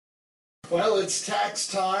Well, it's tax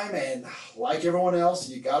time, and like everyone else,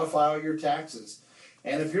 you got to file your taxes.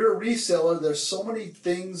 And if you're a reseller, there's so many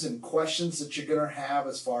things and questions that you're going to have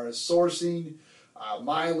as far as sourcing,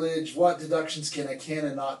 mileage, what deductions can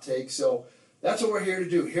and not take. So that's what we're here to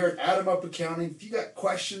do. Here at Adam Up Accounting, if you got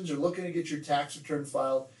questions or looking to get your tax return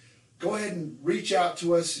filed, go ahead and reach out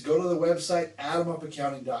to us. Go to the website,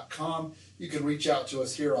 adamupaccounting.com. You can reach out to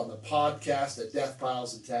us here on the podcast at Death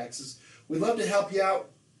Piles and Taxes. We'd love to help you out,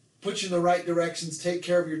 put you in the right directions, take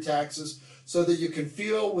care of your taxes so that you can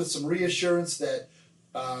feel with some reassurance that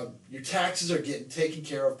your taxes are getting taken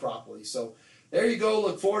care of properly. So there you go.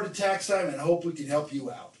 Look forward to tax time and hope we can help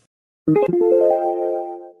you out.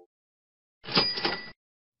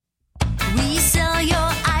 We sell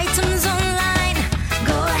your items online.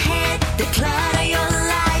 Go ahead, declutter your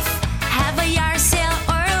life. Have a yard sale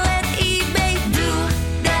or let eBay do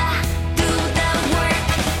the work.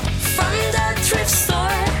 From the thrift store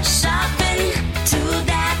shopping to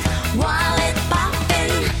that wallet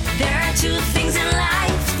popping. There are two things in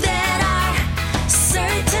life that are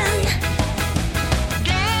certain.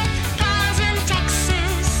 Death Piles and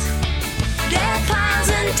Taxes. Death Piles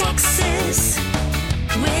and Taxes.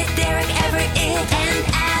 With Derek Everett and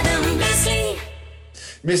Adam Bisley.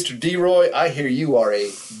 Mr. DeRoy, I hear you are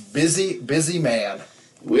a busy man.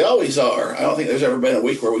 We always are. I don't think there's ever been a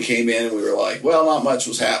week where we came in and we were like, well, not much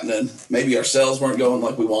was happening. Maybe our sales weren't going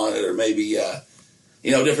like we wanted, or maybe,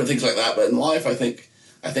 different things like that. But in life, I think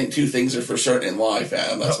two things are for certain in life,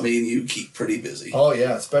 Adam. That's me and you keep pretty busy. Oh,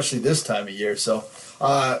 yeah, especially this time of year. So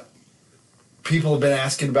people have been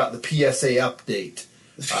asking about the PSA update.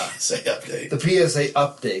 The PSA update. The PSA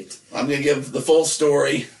update. I'm going to give the full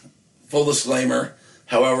story, full disclaimer.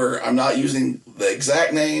 However, I'm not using the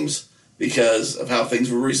exact names because of how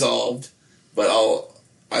things were resolved. But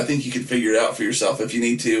I think you can figure it out for yourself if you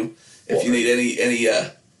need to. If you need any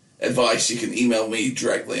advice, you can email me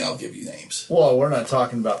directly. I'll give you names. Well, we're not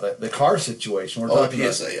talking about the car situation. We're talking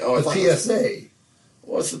the PSA. about the PSA.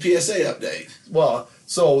 What's the PSA update? Well,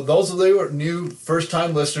 so those of you who are new,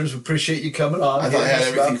 first-time listeners, we appreciate you coming on. I thought I had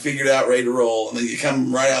everything figured out, ready to roll, and then you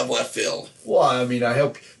come right out of left field. Well, I mean, I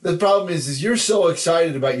hope. The problem is you're so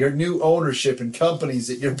excited about your new ownership and companies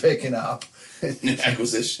that you're picking up. New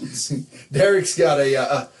acquisitions. Derek's got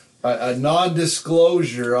a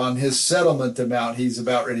non-disclosure on his settlement amount he's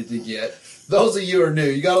about ready to get. Those of you who are new,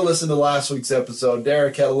 you got to listen to last week's episode.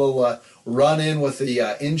 Derek had a little run-in with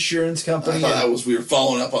the insurance company. I thought we were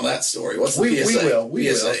following up on that story. What's the PSA?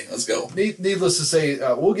 We PSA. will. Let's go. Needless to say,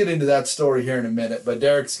 we'll get into that story here in a minute, but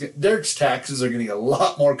Derek's taxes are going to get a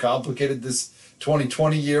lot more complicated this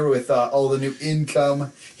 2020 year with all the new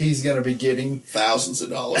income he's going to be getting. Thousands of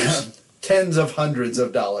dollars. Tens of hundreds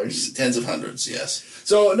of dollars. Tens of hundreds, yes.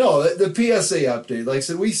 So, no, the PSA update. Like I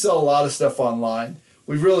said, we sell a lot of stuff online.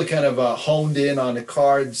 We've really kind of honed in on the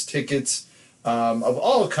cards, tickets, of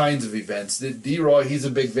all kinds of events. DeRoy, he's a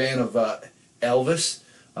big fan of Elvis.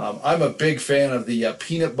 I'm a big fan of the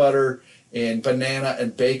peanut butter and banana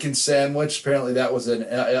and bacon sandwich. Apparently that was an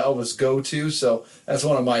Elvis go-to, so that's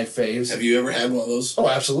one of my faves. Have you ever had one of those? Oh,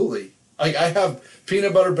 absolutely. I have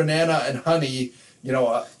peanut butter, banana, and honey.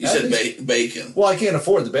 You said bacon. Well, I can't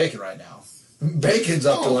afford the bacon right now. Bacon's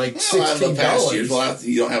up to like $16. Past years,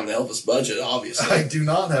 you don't have an Elvis budget, obviously. I do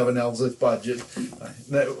not have an Elvis budget.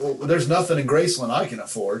 There's nothing in Graceland I can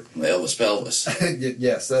afford. The Elvis Pelvis.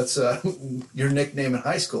 Yes, that's your nickname in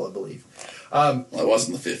high school, I believe. Well, it was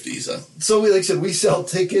in the 50s. So, like I said, we sell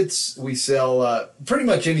tickets. We sell pretty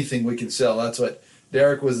much anything we can sell. That's what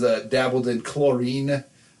Derek was dabbled in chlorine,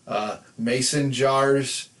 mason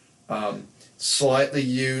jars, slightly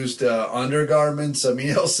used undergarments. I mean,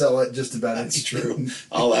 he'll sell it just about anything. True.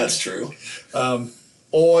 All that's true.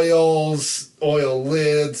 Oils, oil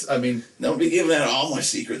lids. I mean, don't be giving out all my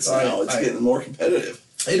secrets now. It's getting more competitive.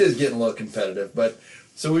 It is getting a little competitive, but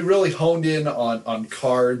so we really honed in on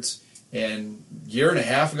cards. And year and a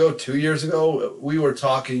half ago, 2 years ago, we were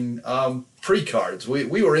talking pre-cards.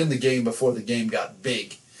 We were in the game before the game got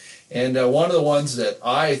big. And one of the ones that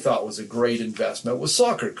I thought was a great investment was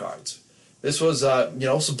soccer cards. This was,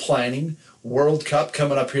 some planning. World Cup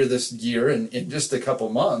coming up here this year in just a couple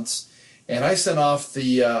months. And I sent off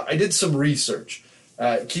I did some research.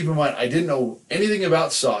 Keep in mind, I didn't know anything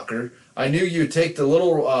about soccer. I knew you take the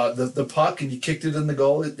little, the puck and you kicked it in the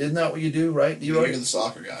goal. Isn't that what you do, right? You're the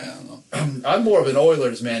soccer guy, I don't know. I'm more of an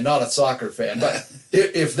Oilers man, not a soccer fan. But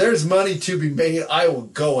if there's money to be made, I will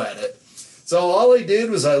go at it. So all I did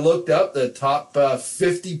was I looked up the top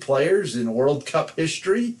 50 players in World Cup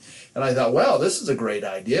history, and I thought, wow, this is a great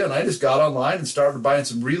idea. And I just got online and started buying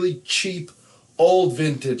some really cheap, old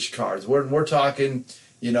vintage cards. We're talking,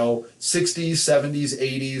 60s, 70s,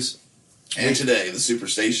 80s. And today, the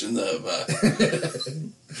superstation of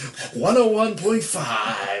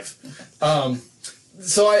 101.5.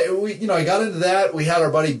 So I got into that. We had our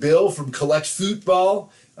buddy Bill from Collect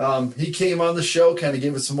Football. He came on the show, kind of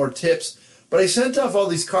gave us some more tips. But I sent off all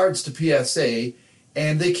these cards to PSA,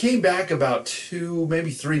 and they came back about 2,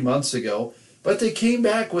 maybe 3 months ago. But they came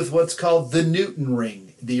back with what's called the Newton ring.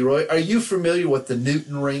 D-Roy, are you familiar with the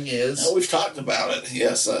Newton ring is? we've talked about it.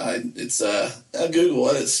 Yes, I'll Google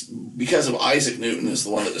it. It's because of Isaac Newton is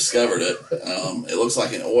the one that discovered it. It looks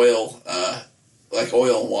like an oil, like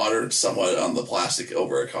oil and water, somewhat on the plastic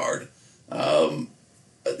over a card.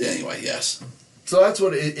 But anyway, yes. So that's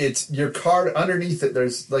what it's. Your card underneath it.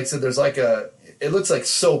 There's like I said. There's like it looks like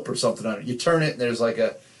soap or something on it. You turn it and there's like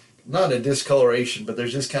not a discoloration, but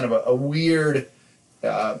there's just kind of a weird.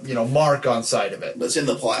 Mark on side of it. But it's in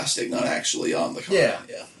the plastic, not actually on the card. Yeah.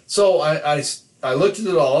 Yeah. So I looked at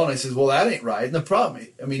it all and I said, well, that ain't right. And the problem,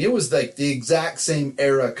 it was like the exact same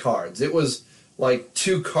era cards. It was like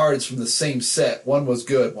 2 cards from the same set. One was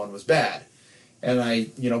good, one was bad. And I,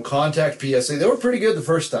 contact PSA. They were pretty good the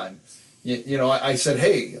first time. I said,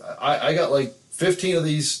 hey, I got like 15 of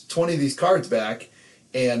these, 20 of these cards back,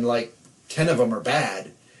 and like 10 of them are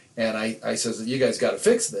bad. And I says, you guys got to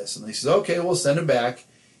fix this. And they says, okay, we'll send them back.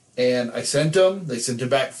 And I sent them. They sent them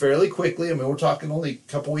back fairly quickly. We're talking only a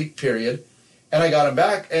couple week period. And I got them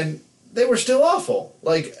back, and they were still awful.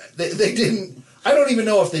 Like, they didn't, I don't even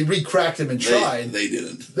know if they re-cracked them and tried. They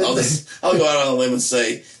didn't. I'll go out on a limb and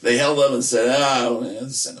say they held them and said,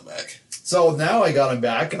 just send them back. So now I got them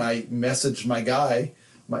back, and I messaged my guy.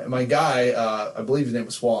 My guy, I believe his name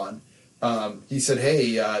was Juan. He said,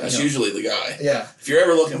 hey... That's usually the guy. Yeah. If you're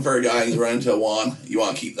ever looking for a guy and you run into a Juan, you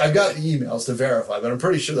want to keep that I've got the emails to verify, but I'm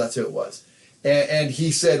pretty sure that's who it was. And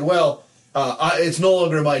he said, well, it's no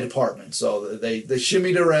longer in my department. So they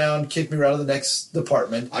shimmied around, kicked me around to the next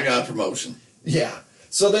department. I got a promotion. Yeah.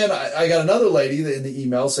 So then I got another lady in the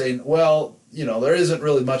email saying, well, there isn't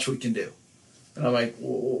really much we can do. And I'm like,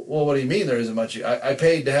 well, what do you mean there isn't much? I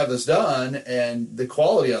paid to have this done, and the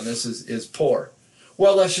quality on this is poor.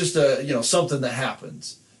 Well, that's just something that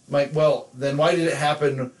happens. I'm like, well, then why did it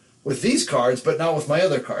happen with these cards, but not with my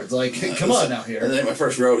other cards? Like, come on now here. And then my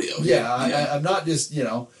first rodeo. Yeah, I'm not just,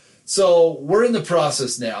 So we're in the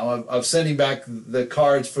process now of sending back the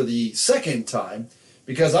cards for the second time,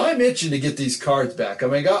 because I'm itching to get these cards back.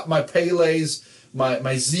 I got my Pele's, my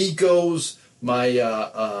Zicos,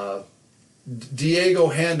 my Diego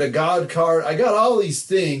Hand of God card. I got all these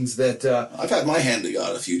things that... I've had my Hand of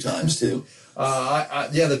God a few times, too.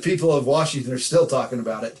 The people of Washington are still talking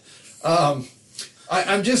about it.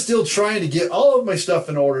 I'm just still trying to get all of my stuff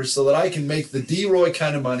in order so that I can make the D-Roy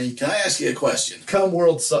kind of money. Can I ask you a question? Come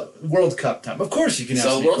World Cup time. Of course you can ask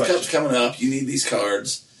me a question. So World Cup's coming up. You need these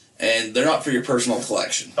cards, and they're not for your personal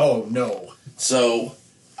collection. Oh, no. So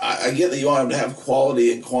I get that you want them to have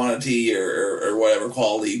quality and quantity or whatever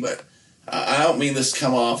quality, but I don't mean this to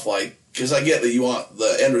come off like... Because I get that you want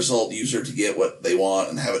the end result user to get what they want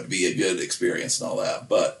and have it be a good experience and all that.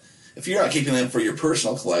 But if you're not keeping them for your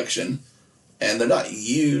personal collection, and they're not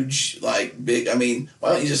huge, like big, why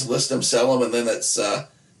don't you just list them, sell them, and then it's, I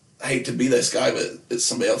hate to be this guy, but it's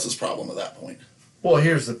somebody else's problem at that point. Well,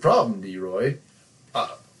 here's the problem, D-Roy.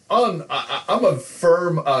 I'm a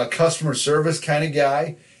firm customer service kind of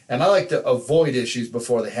guy, and I like to avoid issues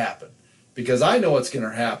before they happen. Because I know what's going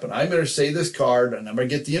to happen. I'm going to say this card, and I'm going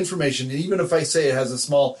to get the information. And even if I say it has a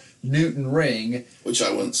small Newton ring, which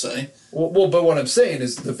I wouldn't say. Well, but what I'm saying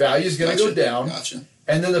is the value is going to go down. Gotcha.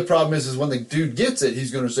 And then the problem is when the dude gets it, he's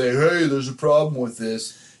going to say, "Hey, there's a problem with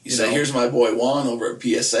this." You say, "Here's my boy Juan over at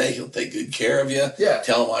PSA. He'll take good care of you. Yeah.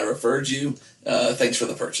 Tell him I referred you. Thanks for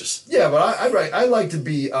the purchase." Yeah, but I like to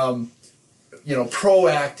be,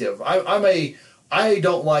 proactive. I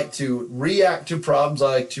don't like to react to problems.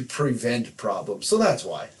 I like to prevent problems. So that's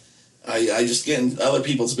why. I just get in other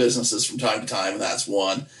people's businesses from time to time, and that's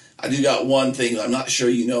one. I do got one thing I'm not sure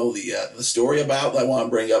you know the story about that I want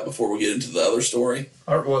to bring up before we get into the other story.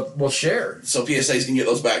 All right, well, share. So PSAs can get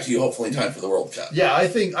those back to you hopefully in time for the World Cup. Yeah, I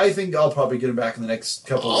think I'll probably get them back in the next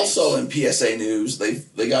couple of weeks. Also in PSA news, they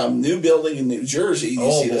got a new building in New Jersey. Do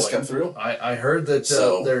you see this come through? I heard that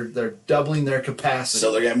they're doubling their capacity.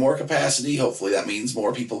 So they're getting more capacity. Hopefully that means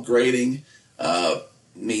more people grading,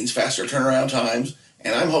 means faster turnaround times,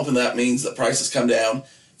 and I'm hoping that means that prices come down.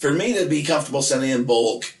 For me to be comfortable sending in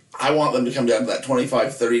bulk, I want them to come down to that $25,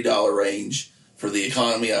 $30 range for the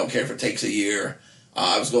economy. I don't care if it takes a year.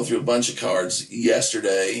 I was going through a bunch of cards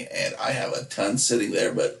yesterday, and I have a ton sitting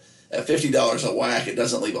there, but at $50 a whack, it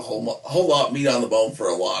doesn't leave a whole lot of meat on the bone for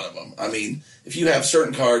a lot of them. If you have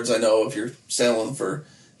certain cards, I know if you're selling for,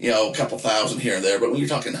 a couple thousand here and there, but when you're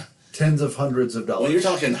talking 10 tens of hundreds of dollars. When you're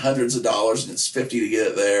talking hundreds of dollars and it's $50 to get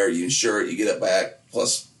it there, you insure it, you get it back,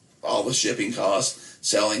 plus all the shipping costs,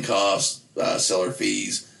 selling costs, seller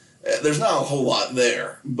fees. There's not a whole lot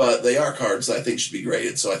there, but they are cards that I think should be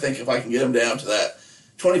graded. So I think if I can get them down to that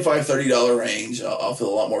 $25, $30 range, I'll feel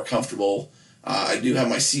a lot more comfortable. I do have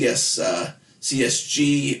my CSG,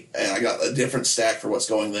 and I got a different stack for what's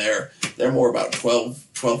going there. They're more about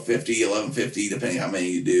 $12.50, $11.50, depending how many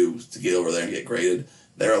you do to get over there and get graded.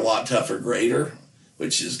 They're a lot tougher grader,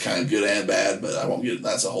 which is kind of good and bad, but I won't get.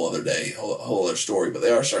 That's a whole other day, whole other story. But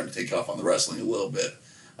they are starting to take off on the wrestling a little bit,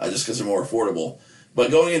 just because they're more affordable.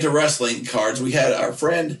 But going into wrestling cards, we had our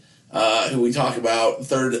friend who we talk about,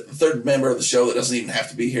 third member of the show that doesn't even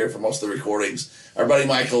have to be here for most of the recordings, our buddy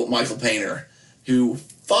Michael Painter, who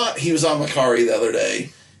thought he was on Macari the other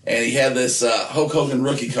day, and he had this Hulk Hogan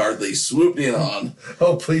rookie card that he swooped in on.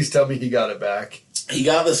 Oh, please tell me he got it back. He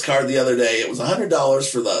got this card the other day. It was $100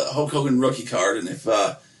 for the Hulk Hogan rookie card, and if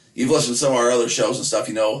you've listened to some of our other shows and stuff,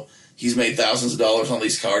 you know he's made thousands of dollars on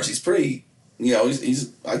these cards. He's pretty,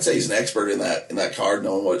 he's I'd say he's an expert in that card,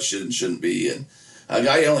 knowing what it should and shouldn't be. And a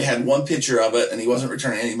guy only had one picture of it, and he wasn't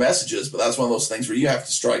returning any messages. But that's one of those things where you have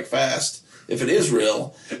to strike fast. If it is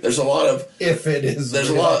real, there's a lot of there's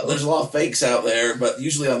a lot of fakes out there. But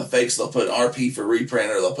usually on the fakes they'll put RP for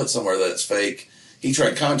reprint, or they'll put somewhere that it's fake. He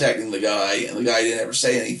tried contacting the guy, and the guy didn't ever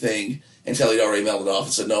say anything until he'd already mailed it off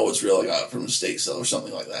and said, "No, it's real. I got it from the state sale," or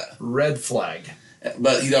something like that. Red flag.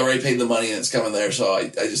 But he'd already paid the money, and it's coming there. So I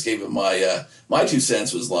just gave him my 2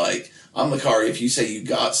 cents. Was like, I'm Macari. If you say you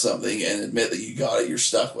got something and admit that you got it, you're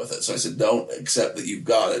stuck with it. So I said, don't accept that you've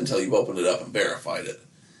got it until you've opened it up and verified it.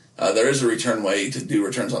 There is a return way to do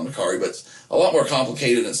returns on Macari, but it's a lot more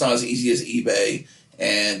complicated. It's not as easy as eBay,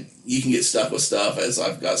 and you can get stuck with stuff, as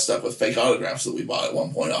I've got stuck with fake autographs that we bought at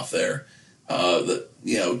one point off there that,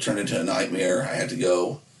 turned into a nightmare. I had to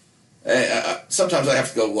go, sometimes I have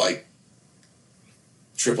to go like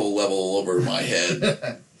triple level over my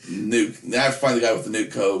head. Nuke. I have to find the guy with the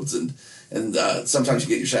nuke codes, and sometimes you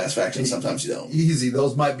get your satisfaction, sometimes you don't. Easy,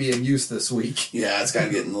 those might be in use this week. Yeah, it's kind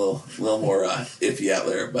of getting a little more iffy out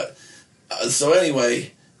there. But so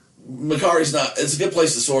anyway, Macari's it's a good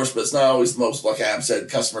place to source, but it's not always the most, like Adam said,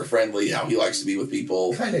 customer friendly. How he likes to be with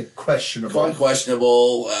people, kind of questionable. Quite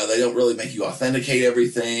questionable. They don't really make you authenticate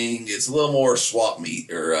everything. It's a little more swap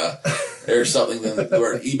meet or something than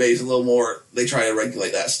where eBay's a little more. They try to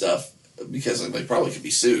regulate that stuff, because they probably could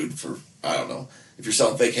be sued for, I don't know, if you're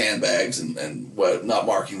selling fake handbags and not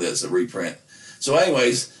marking that it's a reprint. So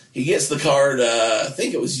anyways, he gets the card, I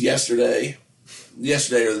think it was yesterday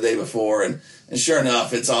or the day before, and sure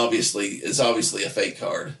enough, it's obviously a fake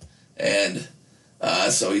card. And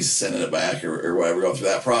so he's sending it back or whatever, going through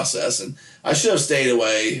that process. And I should have stayed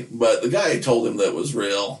away, but the guy told him that it was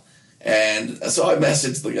real. And so I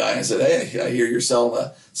messaged the guy and said, "Hey, I hear you're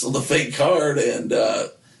selling the fake card, and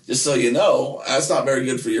just so you know, that's not very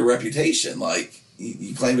good for your reputation. Like,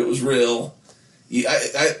 you claimed it was real."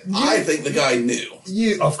 I think the guy knew.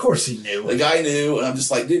 Of course he knew. The guy knew, and I'm just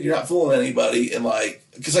like, dude, you're not fooling anybody. And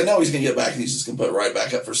because I know he's going to get back, and he's just going to put it right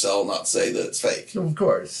back up for sale, and not say that it's fake. Of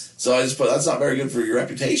course. So I just put, that's not very good for your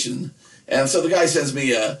reputation. And so the guy sends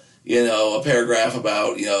me a paragraph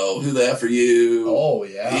about, who the F are you? Oh,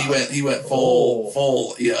 yeah. He went full,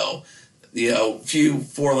 few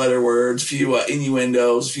 4-letter words, few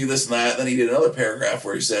innuendos, few this and that. Then he did another paragraph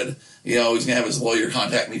where he said, he's going to have his lawyer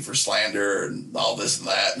contact me for slander and all this and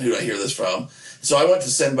that, and who did I hear this from? So I went to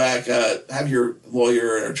send back, have your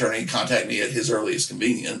lawyer and attorney contact me at his earliest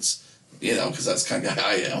convenience, because that's the kind of guy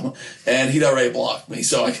I am. And he'd already blocked me,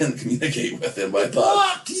 so I couldn't communicate with him. But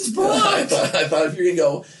He's blocked! I thought if you're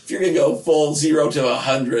gonna go full 0 to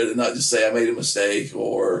 100 and not just say I made a mistake,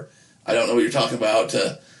 or I don't know what you're talking about,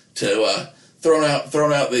 to throwing out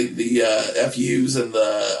the FUs and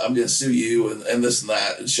the I'm going to sue you and this and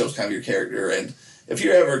that. It shows kind of your character. And if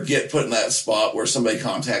you ever get put in that spot where somebody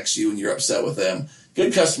contacts you and you're upset with them,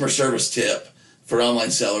 good customer service tip for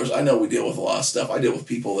online sellers. I know we deal with a lot of stuff. I deal with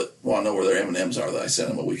people that want to know where their M&Ms are that I sent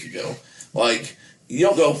them a week ago. Like, you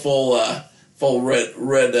don't go full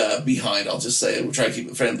red behind. I'll just say we'll try to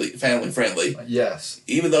keep it family friendly. Yes.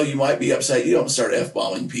 Even though you might be upset, you don't start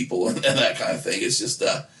F-bombing people and that kind of thing. It's just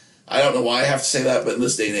I don't know why I have to say that, but in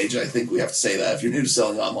this day and age, I think we have to say that. If you're new to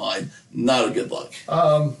selling online, not a good look.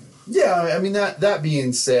 Yeah, I mean, that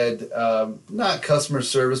being said, not customer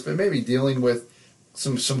service, but maybe dealing with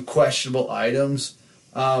some questionable items.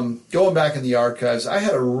 Going back in the archives, I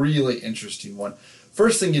had a really interesting one.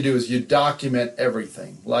 First thing you do is you document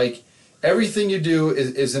everything. Like, everything you do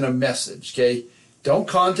is in a message, okay? don't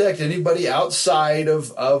contact anybody outside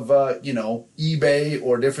of eBay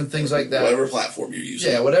or different things like that. Whatever platform you're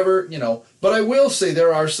using. Yeah, whatever, But I will say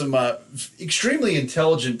there are some extremely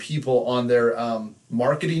intelligent people on their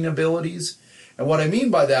marketing abilities. And what I mean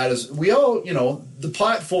by that is we all, the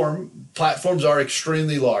platforms are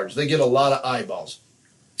extremely large. They get a lot of eyeballs.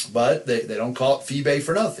 But they don't call it FeeBay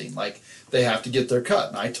for nothing. Like, they have to get their cut.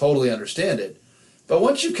 And I totally understand it. But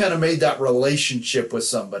once you've kind of made that relationship with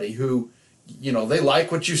somebody who, they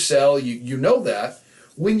like what you sell, you know that.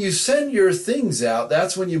 When you send your things out,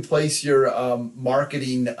 that's when you place your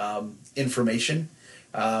marketing information.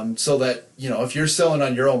 So that, if you're selling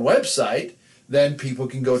on your own website, then people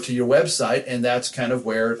can go to your website, and that's kind of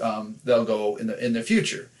where they'll go in the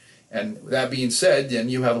future. And that being said, then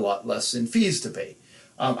you have a lot less in fees to pay.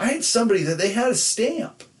 I had somebody that they had a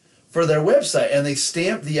stamp for their website, and they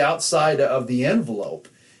stamped the outside of the envelope.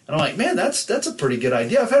 And I'm like, man, that's a pretty good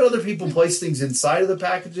idea. I've had other people place things inside of the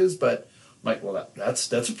packages, but I'm like, well,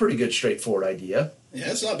 that's a pretty good, straightforward idea.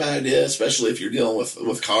 Yeah, it's not a bad idea, especially if you're dealing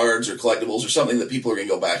with cards or collectibles or something that people are going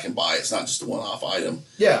to go back and buy. It's not just a one-off item.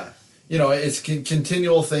 Yeah, it's a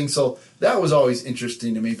continual thing. So that was always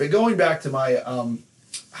interesting to me. But going back to my,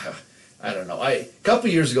 I don't know, a couple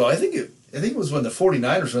years ago, I think it was when the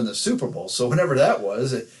 49ers were in the Super Bowl. So whenever that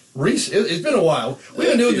was, it's been a while. We've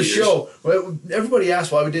been doing the show. Everybody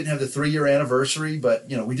asked why we didn't have the 3-year anniversary, but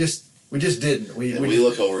we just didn't. We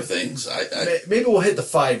look over things. Maybe we'll hit the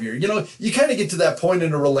 5-year. You kind of get to that point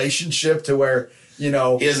in a relationship to where he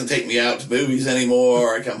doesn't take me out to movies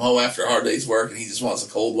anymore. I come home after a hard day's work, and he just wants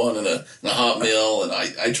a cold one and a hot meal. And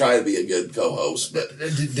I try to be a good co-host. But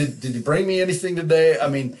did you bring me anything today? I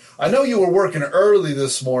mean, I know you were working early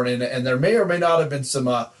this morning, and there may or may not have been some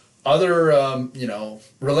other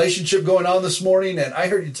relationship going on this morning. And I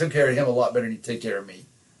heard you took care of him a lot better than you take care of me.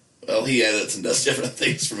 Well, he edits and does different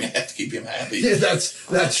things for me. I have to keep him happy. Yeah,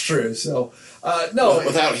 that's true. So, no. Well,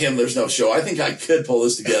 without him, there's no show. I think I could pull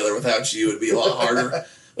this together without you. It'd be a lot harder.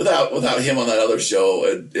 Without him on that other show,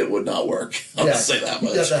 it would not work. I'll just say that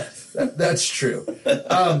much. Yeah, that's true.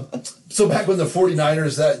 So back when the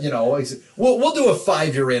 49ers, I said, we'll do a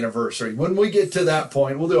 5-year anniversary. When we get to that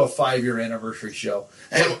point, we'll do a 5-year anniversary show.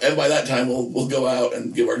 And by that time, we'll go out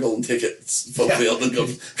and give our golden tickets fulfilled and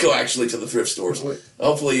go actually to the thrift stores.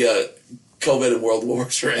 Hopefully, COVID and world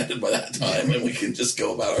wars are ended by that time, and we can just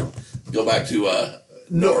go back to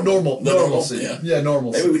normalcy. Yeah,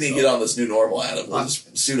 normalcy. Maybe we need to get on this new normal, Adam. We'll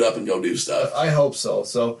just suit up and go do stuff. I hope so.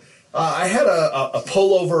 So I had a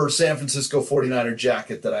pullover San Francisco 49er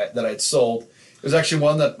jacket that I'd sold. It was actually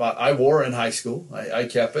one that I wore in high school. I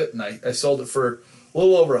kept it, and I sold it for a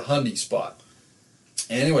little over $100 spot.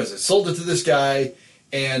 Anyways, I sold it to this guy,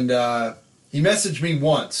 and he messaged me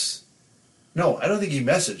once. No, I don't think he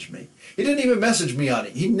messaged me. He didn't even message me on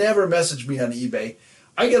it. He never messaged me on eBay.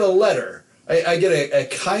 I get a letter. I get a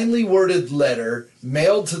kindly worded letter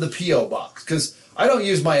mailed to the P.O. box, because I don't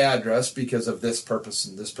use my address because of this purpose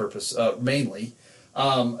and this purpose mainly.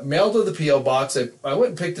 Mailed to the P.O. box. I went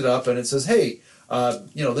and picked it up, and it says, hey,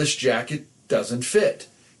 this jacket doesn't fit.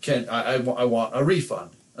 I want a refund.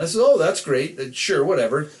 I said, oh, that's great. Sure,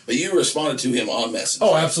 whatever. But you responded to him on Messenger.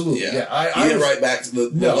 Oh, absolutely. Yeah. You didn't write back the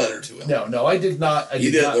letter to him. No, I did not.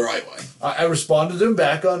 You did it the right way. I responded to him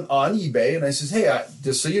back on eBay, and I says, hey,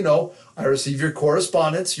 just so you know, I received your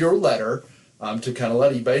correspondence, your letter, to kind of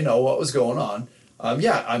let eBay know what was going on.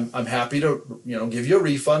 I'm happy to give you a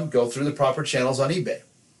refund. Go through the proper channels on eBay.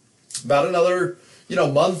 About another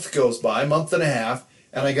month goes by, month and a half,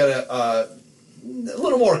 and I got a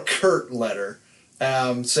little more curt letter.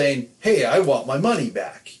 Saying, hey, I want my money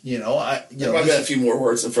back. There might have been a few more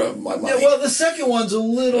words in front of my money. Yeah, well, the second one's a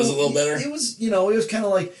little... It was a little better? It was, it was kind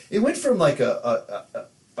of like... It went from like a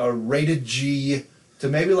rated G to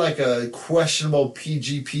maybe like a questionable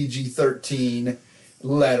PG-13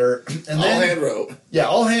 letter. And all then, hand-wrote. Yeah,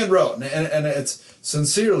 all hand-wrote. And it's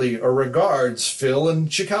sincerely, or regards, Phil in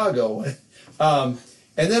Chicago. And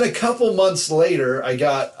then a couple months later, I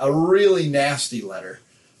got a really nasty letter.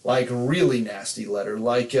 Like, really nasty letter.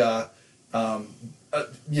 Like, some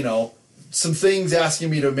things asking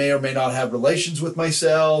me to may or may not have relations with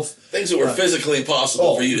myself. Things that were physically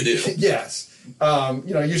impossible for you to do. Yes.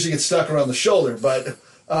 Usually get stuck around the shoulder. But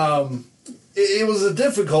it was a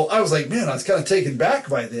difficult... I was like, man, I was kind of taken back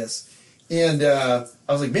by this. And I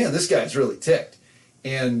was like, man, this guy's really ticked.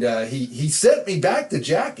 And he sent me back the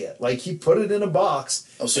jacket. Like, he put it in a box.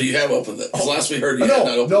 Oh, so you have opened it. Because last we heard you had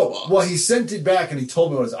not opened the box. Well, he sent it back and he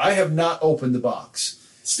told me I have not opened the box.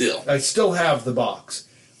 Still. I still have the box.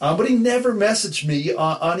 But he never messaged me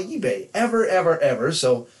on eBay. Ever, ever, ever.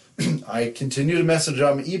 So I continue to message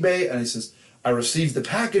on eBay, and he says, I received the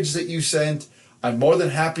package that you sent. I'm more than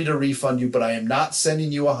happy to refund you, but I am not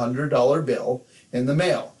sending you a $100 bill in the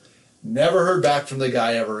mail. Never heard back from the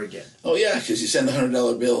guy ever again. Oh yeah, because you send a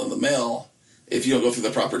 $100 bill in the mail. If you don't go through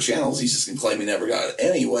the proper channels, he's just gonna claim he never got it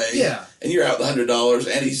anyway. Yeah. And you're out the $100,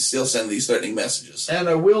 and he's still sending these threatening messages. And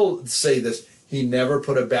I will say this. He never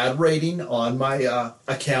put a bad rating on my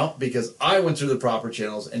account because I went through the proper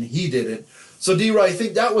channels and he didn't. So, D-Roy, I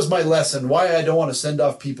think that was my lesson, why I don't want to send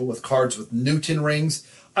off people with cards with Newton rings.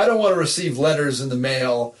 I don't want to receive letters in the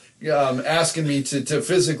mail asking me to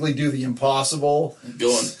physically do the impossible.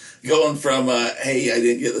 Going from, hey, I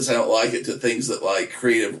didn't get this, I don't like it, to things that like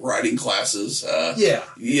creative writing classes. Yeah.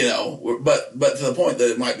 You know, but to the point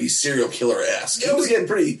that it might be serial killer-esque. He was getting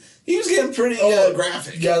pretty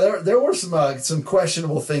graphic. Yeah, there were some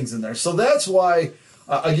questionable things in there. So that's why,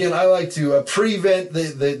 again, I like to prevent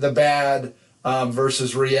the bad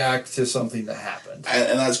versus react to something that happened.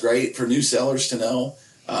 And that's great for new sellers to know.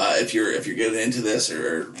 If you're getting into this,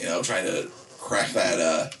 or trying to crack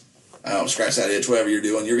that scratch that itch, whatever you're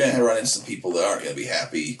doing, you're going to run into some people that aren't going to be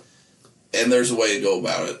happy. And there's a way to go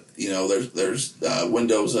about it. There's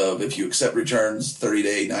windows of, if you accept returns,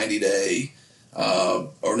 30-day, 90-day,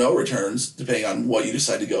 or no returns, depending on what you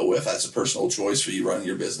decide to go with. That's a personal choice for you running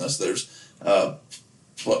your business. There's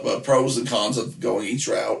pros and cons of going each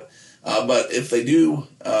route. But if they do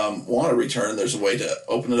want a return, there's a way to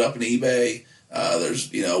open it up in eBay. There's,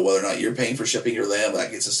 whether or not you're paying for shipping or them,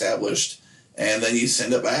 that gets established. And then you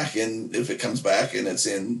send it back, and if it comes back and it's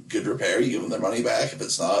in good repair, you give them their money back. If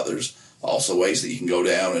it's not, there's also ways that you can go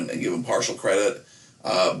down and give them partial credit.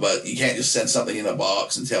 But you can't just send something in a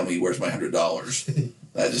box and tell me, where's my $100?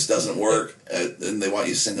 That just doesn't work. And they want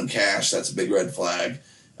you to send them cash. That's a big red flag.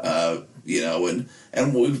 And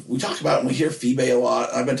we talk about, and we hear FeeBay a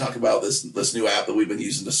lot. I've been talking about this new app that we've been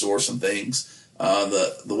using to source some things.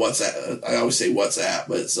 The WhatsApp, I always say WhatsApp,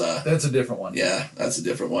 but it's that's a different one. Yeah, that's a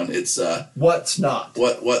different one. It's What's Not.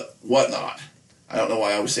 What Not. I don't know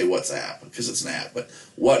why I always say WhatsApp, because it's an app, but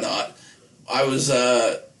What Not. I was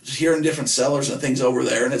hearing different sellers and things over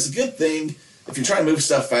there, and it's a good thing if you're trying to move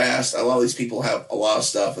stuff fast. A lot of these people have a lot of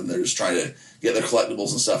stuff, and they're just trying to get their collectibles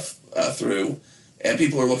and stuff through. And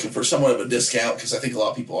people are looking for somewhat of a discount, because I think a lot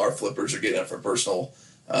of people are flippers, are getting it for personal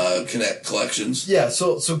collections. Yeah,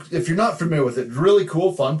 so if you're not familiar with it, really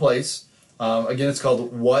cool, fun place. Again, it's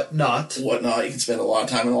called What Not. What Not. You can spend a lot of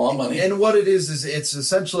time and a lot of money. And what it is it's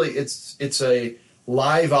essentially it's a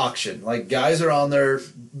live auction. Like, guys are on there,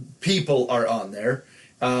 people are on there,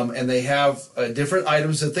 and they have different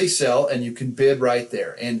items that they sell, and you can bid right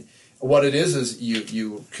there. And what it is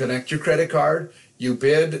you connect your credit card, you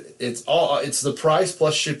bid. It's the price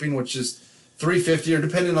plus shipping, which is $3.50 or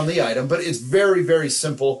depending on the item, but it's very, very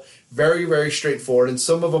simple, very, very straightforward, and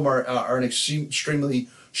some of them are an extremely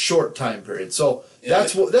short time period. So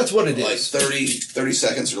that's what it is. Like 30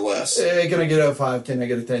 seconds or less. Can I get a 5, 10, I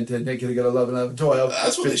get a 10, 10, can I get 11, 12,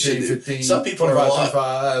 That's what 15, they should do. 15, Some people 25, are a lot.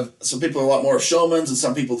 25. Some people are a lot more showmans, and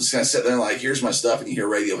some people just kind of sit there and like, here's my stuff, and you hear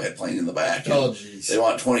Radiohead playing in the back. Oh, jeez. They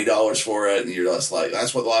want $20 for it, and you're just like,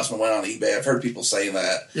 that's what the last one went on eBay. I've heard people saying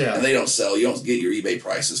that. Yeah. And they don't sell. You don't get your eBay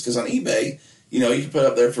prices, because on eBay, you can put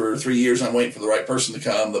up there for 3 years. I'm waiting for the right person to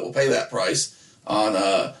come that will pay that price. On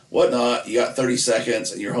What Not, you got 30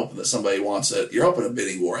 seconds, and you're hoping that somebody wants it. You're hoping a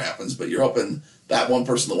bidding war happens, but you're hoping that one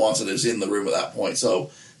person that wants it is in the room at that point.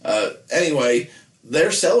 So anyway,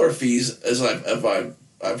 their seller fees, as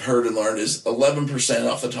I've heard and learned, is 11%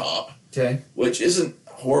 off the top. Okay. Which isn't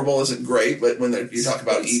horrible, isn't great, but when you talk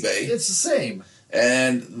about eBay, it's the same.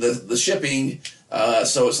 And the shipping,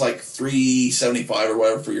 so it's like $3.75 or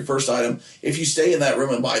whatever for your first item. If you stay in that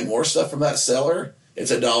room and buy more stuff from that seller,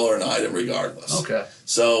 it's $1 an item regardless. Okay.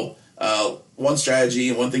 So one strategy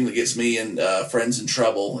and one thing that gets me and friends in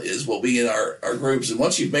trouble is we'll be in our groups, and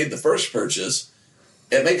once you've made the first purchase,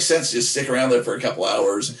 it makes sense to just stick around there for a couple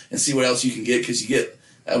hours and see what else you can get, because you get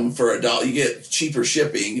for $1 you get cheaper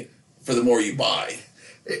shipping for the more you buy.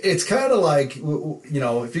 It's kind of like,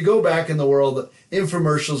 if you go back in the world,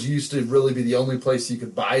 infomercials used to really be the only place you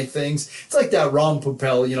could buy things. It's like that Ron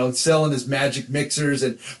Popeil, selling his magic mixers,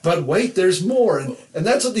 but wait, there's more. And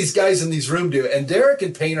that's what these guys in these rooms do. And Derek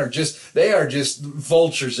and Payne are just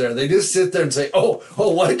vultures there. They just sit there and say, oh,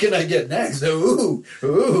 what can I get next? Ooh.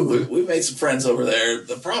 We've made some friends over there.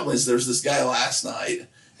 The problem is there's this guy last night,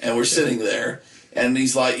 and we're sitting there, and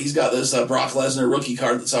he's got this Brock Lesnar rookie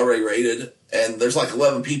card that's already rated, and there's like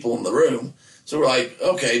 11 people in the room. So we're like,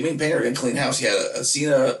 okay, me and Payne are going to clean house. He had a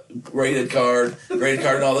Cena rated card,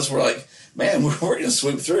 and all this. We're like, man, we're going to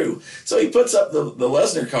swoop through. So he puts up the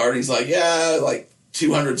Lesnar card, and he's like, yeah, like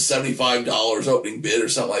 $275 opening bid or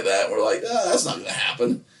something like that. And we're like, that's not going to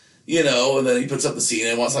happen. And then he puts up the Cena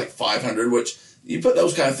and wants like $500, which you put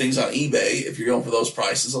those kind of things on eBay if you're going for those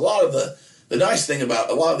prices. A lot of the nice thing about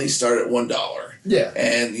a lot of these start at $1. Yeah.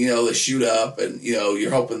 And, they shoot up and,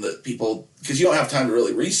 you're hoping that people, because you don't have time to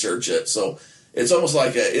really research it. So it's almost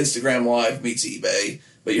like a Instagram Live meets eBay,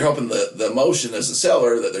 but you're hoping the emotion as a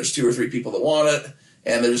seller that there's 2 or 3 people that want it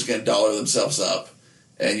and they're just going to dollar themselves up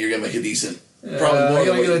and you're going to make a decent, probably more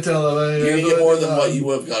than you're going to get more than what you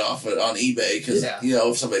would have got off it on eBay. Because,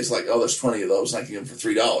 if somebody's like, oh, there's 20 of those and I can get them for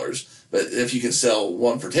 $3. But if you can sell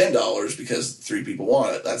one for $10 because 3 people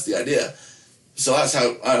want it, that's the idea. So that's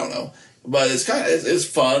how, I don't know. But it's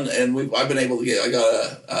fun, and I've been able to get. I got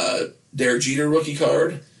a Derek Jeter rookie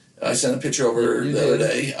card. I sent a picture over the other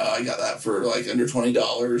day. I got that for like under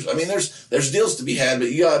 $20. I mean, there's deals to be had,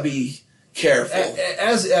 but you gotta be careful.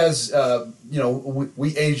 As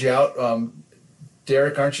we age out.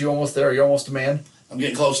 Derek, aren't you almost there? Are you almost a man? I'm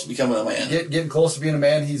getting close to becoming a man. Getting close to being a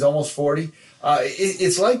man. He's almost 40.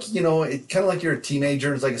 It's like it's kind of like you're a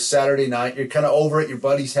teenager. It's like a Saturday night. You're kind of over at your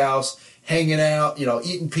buddy's house, hanging out,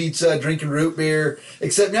 eating pizza, drinking root beer,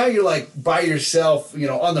 except now you're like by yourself,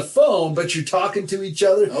 on the phone, but you're talking to each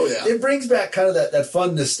other. Oh, yeah. It brings back kind of that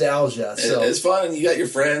fun nostalgia. So. It's fun, and you got your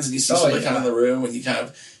friends, and you see somebody kind of in the room, and you kind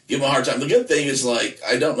of give them a hard time. The good thing is,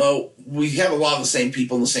 I don't know, we have a lot of the same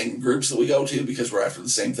people in the same groups that we go to because we're after the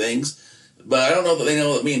same things. But I don't know that they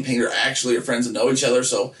know that me and Peter actually are friends and know each other.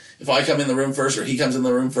 So if I come in the room first or he comes in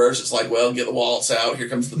the room first, it's like, well, get the wallets out. Here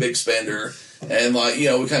comes the big spender. And, we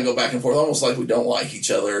kind of go back and forth, almost like we don't like each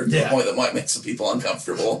other to the point that might make some people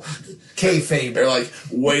uncomfortable. Kayfabe. They're like,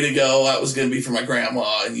 way to go. That was going to be for my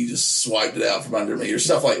grandma. And you just swiped it out from under me or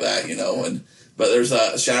stuff like that, But there's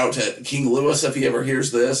a shout out to King Lewis if he ever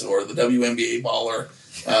hears this, or the WNBA baller,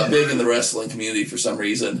 big in the wrestling community for some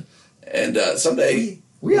reason. And someday...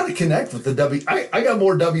 We got to connect with the I got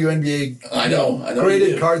more WNBA I know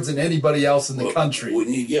graded cards than anybody else in the country. We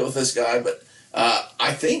need to get with this guy, but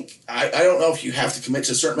I think I don't know if you have to commit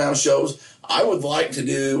to a certain amount of shows. I would like to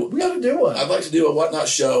do. We got to do one. I'd like to do a Whatnot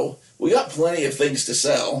show. We got plenty of things to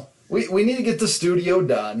sell. We need to get the studio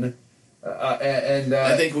done.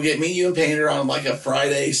 I think we'll get me, you, and Painter on like a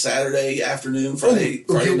Friday, Saturday afternoon, Friday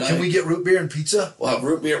night. Can we get root beer and pizza? We'll have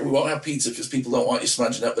root beer. We won't have pizza because people don't want you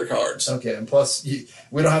smudging up their cards. Okay, and plus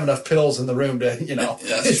we don't have enough pills in the room to,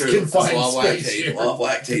 That's true. There's a lot of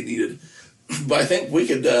lactate needed. But I think we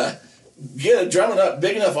could get a drumming up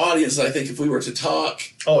big enough audience that I think if we were to talk,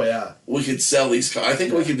 we could sell these cards. I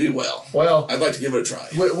think we could do well. Well, I'd like to give it a try.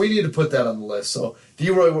 We need to put that on the list. So,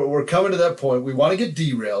 D-Roy, we're coming to that point. We want to get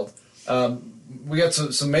derailed. We got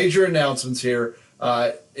some major announcements here.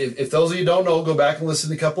 If those of you don't know, go back and listen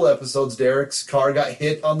to a couple episodes. Derek's car got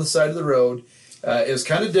hit on the side of the road. It was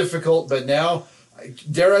kind of difficult, but now,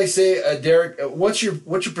 dare I say, Derek, what's your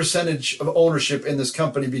percentage of ownership in this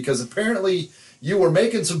company? Because apparently you were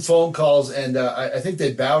making some phone calls, and I think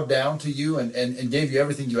they bowed down to you and gave you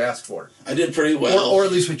everything you asked for. I did pretty well. Or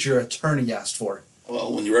at least what your attorney asked for.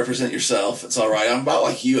 Well, when you represent yourself, it's all right. I'm about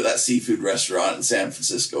like you at that seafood restaurant in San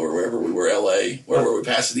Francisco or wherever we were, L.A., where were we,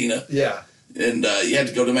 Pasadena? Yeah. And you had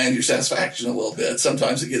to go demand your satisfaction a little bit.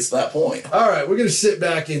 Sometimes it gets to that point. All right, we're going to sit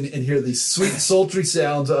back and hear the sweet, sultry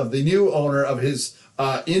sounds of the new owner of his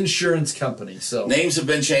insurance company. So names have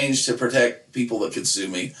been changed to protect people that could sue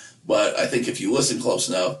me, but I think if you listen close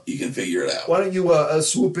enough, you can figure it out. Why don't you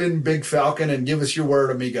swoop in, Big Falcon, and give us your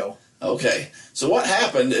word, amigo? Okay, so what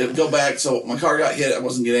happened, go back, so my car got hit, I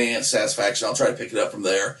wasn't getting any satisfaction, I'll try to pick it up from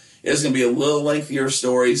there. It's going to be a little lengthier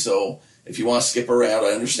story, so if you want to skip around, I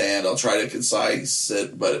understand, I'll try to concise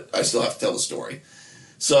it, but I still have to tell the story.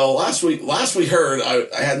 So last we heard,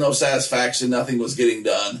 I had no satisfaction, nothing was getting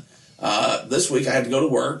done. This week I had to go to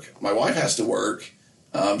work, my wife has to work,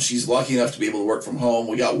 she's lucky enough to be able to work from home,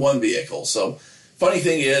 we got one vehicle, so funny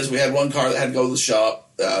thing is, we had one car that had to go to the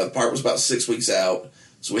shop, the part was about 6 weeks out.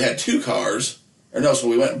 So we had 2 cars, so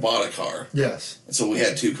we went and bought a car. Yes. And so we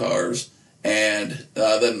had 2 cars, and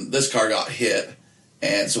then this car got hit,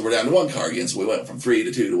 and so we're down to 1 car again, so we went from 3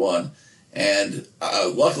 to 2 to 1. And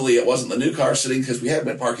luckily it wasn't the new car sitting, because we had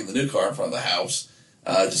been parking the new car in front of the house,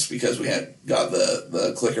 just because we had got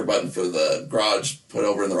the clicker button for the garage put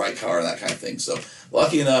over in the right car and that kind of thing. So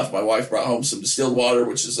lucky enough, my wife brought home some distilled water,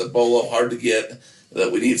 which is a bolo, hard to get,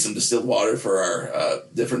 that we need some distilled water for our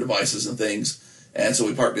different devices and things. And so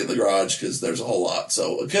we parked it in the garage because there's a whole lot.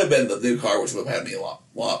 So it could have been the new car, which would have had me a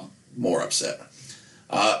lot more upset.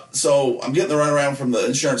 So I'm getting the runaround from the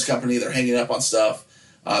insurance company. They're hanging up on stuff.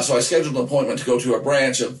 So I scheduled an appointment to go to a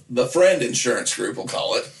branch of the Friend Insurance Group, we'll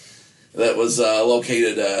call it, that was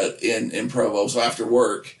located in Provo. So after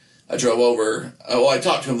work, I drove over. Well, I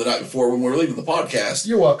talked to him the night before when we were leaving the podcast.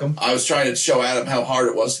 You're welcome. I was trying to show Adam how hard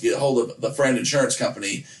it was to get a hold of the Friend Insurance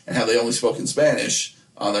Company and how they only spoke in Spanish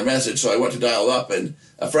on their message. So I went to dial up, and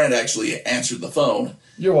a friend actually answered the phone.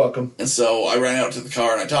 You're welcome. And so I ran out to the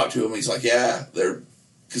car and I talked to him. He's like, yeah, they're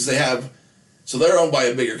owned by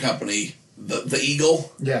a bigger company, the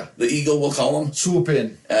Eagle. Yeah. The Eagle, we'll call them. Swoop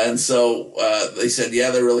in. And so they said,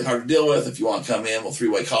 yeah, they're really hard to deal with. If you want to come in, we'll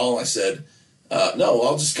three-way call. And I said, no,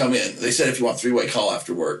 I'll just come in. They said, if you want three-way call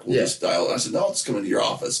after work, we'll just dial. And I said, no, I'll just come into your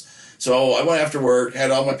office. So I went after work,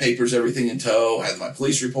 had all my papers, everything in tow, had my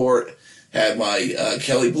police report, had my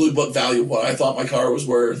Kelly Blue Book value of what I thought my car was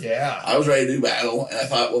worth. Yeah. I was ready to do battle, and I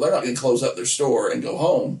thought, well, they're not going to close up their store and go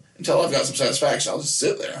home until I've got some satisfaction. I'll just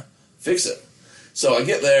sit there, fix it. So I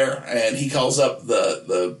get there, and he calls up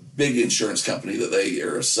the big insurance company that they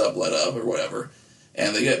are a sublet of or whatever,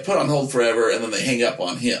 and they get put on hold forever, and then they hang up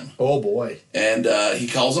on him. Oh, boy. And he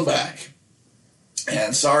calls them back,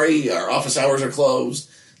 and sorry, our office hours are closed,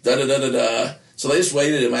 da-da-da-da-da. So they just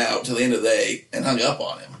waited him out till the end of the day and hung up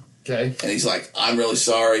on him. Okay. And he's like, I'm really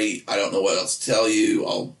sorry. I don't know what else to tell you.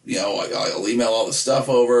 I'll email all the stuff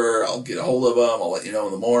over. I'll get a hold of them. I'll let you know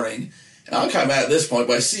in the morning. And I'm kind of mad at this point,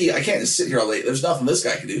 but I can't just sit here all day. There's nothing this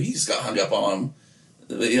guy can do. He just got hung up on,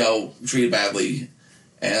 treated badly.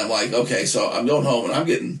 And I'm like, okay, so I'm going home and I'm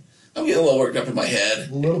getting a little worked up in my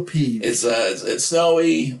head. A little peeved. It's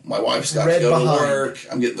snowy. My wife's got to go to work.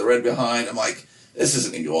 I'm getting the red behind. I'm like, this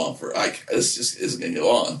isn't going to go on this just isn't going to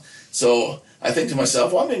go on. So I think to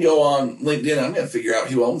myself, well, I'm going to go on LinkedIn and I'm going to figure out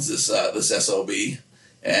who owns this SOB,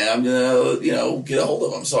 and I'm going to, get a hold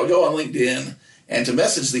of them. So I go on LinkedIn, and to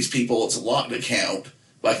message these people, it's a locked account,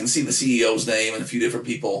 but I can see the CEO's name and a few different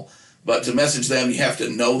people. But to message them, you have to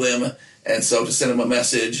know them, and so to send them a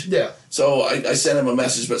message. Yeah. So I sent him a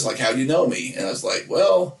message, but it's like, how do you know me? And I was like,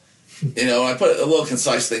 well, I put a little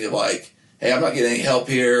concise thing of like, hey, I'm not getting any help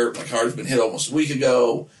here. My car's been hit almost a week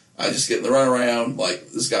ago. I just get in the runaround, like,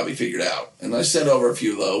 this got to be figured out. And I sent over a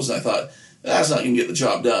few of those, and I thought, that's not going to get the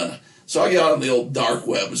job done. So I get on the old dark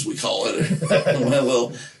web, as we call it, went a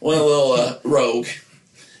little rogue.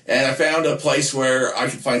 And I found a place where I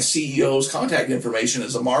could find CEOs' contact information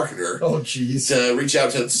as a marketer. Oh, jeez. To reach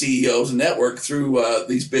out to the CEOs and network through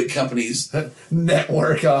these big companies.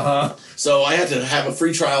 Network, uh-huh. So I had to have a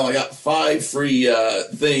free trial. I got 5 free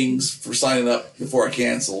things for signing up before I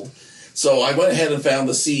canceled. So I went ahead and found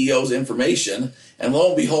the CEO's information, and lo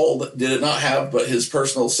and behold, did it not have but his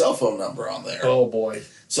personal cell phone number on there. Oh, boy.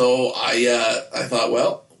 So I thought,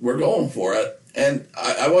 well, we're going for it. And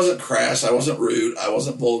I wasn't crass, I wasn't rude, I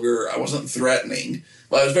wasn't vulgar, I wasn't threatening,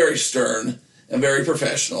 but I was very stern and very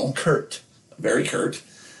professional. Curt. Very curt.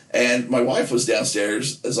 And my wife was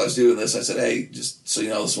downstairs as I was doing this. I said, hey, just so you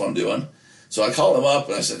know, this is what I'm doing. So I called him up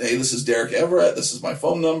and I said, hey, this is Derek Everett. This is my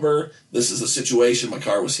phone number. This is the situation. My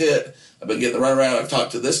car was hit. I've been getting the runaround. I've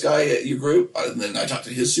talked to this guy at your group. And then I talked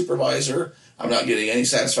to his supervisor. I'm not getting any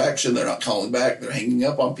satisfaction. They're not calling back. They're hanging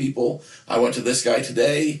up on people. I went to this guy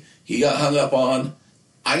today. He got hung up on.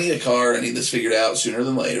 I need a car. I need this figured out sooner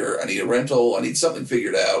than later. I need a rental. I need something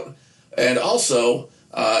figured out. And also,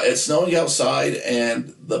 it's snowing outside,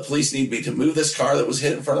 and the police need me to move this car that was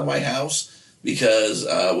hit in front of my house because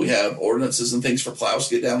we have ordinances and things for plows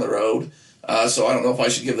to get down the road. So I don't know if I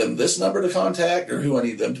should give them this number to contact or who I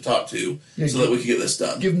need them to talk to so that we can get this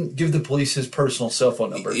done. Give the police his personal cell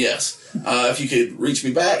phone number. Yes. If you could reach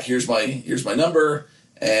me back, here's my number,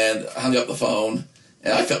 and hung up the phone.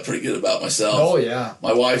 And I felt pretty good about myself. Oh, yeah.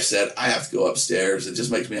 My wife said, I have to go upstairs. It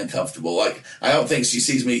just makes me uncomfortable. Like, I don't think she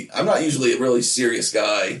sees me. I'm not usually a really serious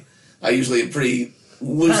guy. I usually am pretty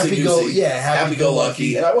loosey-goosey,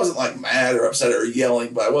 happy-go-lucky. And I wasn't, like, mad or upset or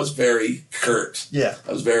yelling, but I was very curt. Yeah.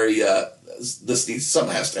 I was very,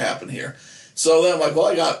 something has to happen here. So then I'm like, well,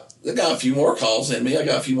 I got a few more calls in me. I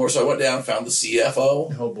got a few more. So I went down and found the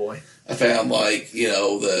CFO. Oh, boy. I found,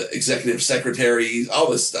 the executive secretary, all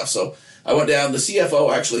this stuff. So I went down. The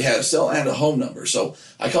CFO actually had a cell and a home number. So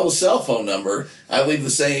I called the cell phone number. I leave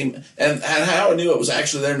the same. And how I knew it was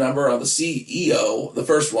actually their number on the CEO, the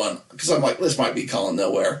first one, because I'm like, this might be calling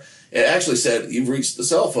nowhere. It actually said, you've reached the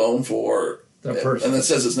cell phone for that person. And then it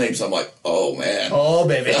says his name. So I'm like, oh, man. Oh,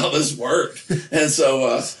 baby. Oh, this worked. And so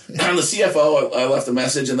on the CFO, I left a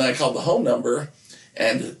message, and then I called the home number,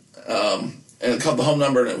 and called the home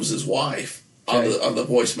number, and it was his wife on the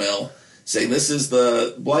voicemail, saying, this is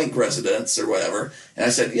the blank residence or whatever. And I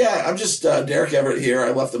said, yeah, I'm just Derek Everett here.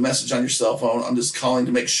 I left a message on your cell phone. I'm just calling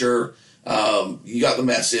to make sure you got the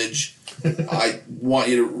message. I want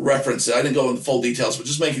you to reference it. I didn't go into full details, but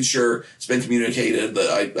just making sure it's been communicated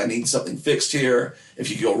that I need something fixed here. If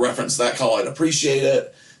you could go reference that call, I'd appreciate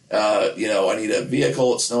it. I need a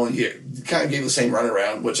vehicle. It's snowing here. Kind of gave the same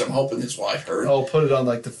runaround, which I'm hoping his wife heard. Oh, put it on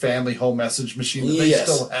like the family home message machine that Yes.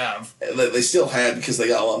 they still have. That they still had because they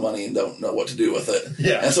got a lot of money and don't know what to do with it.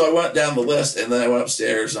 Yeah. And so I went down the list, and then I went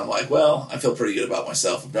upstairs, and I'm like, well, I feel pretty good about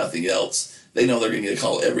myself, if nothing else. They know they're going to get a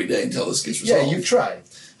call every day until this gets Yeah, resolved. you tried.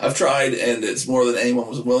 I've tried, and it's more than anyone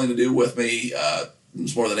was willing to do with me.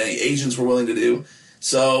 It's more than any agents were willing to do.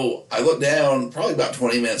 So I looked down, probably about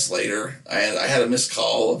 20 minutes later, and I had a missed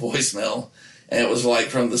call, a voicemail, and it was like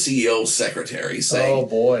from the CEO's secretary saying, Oh,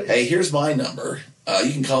 boy. hey, here's my number.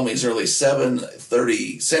 You can call me as early as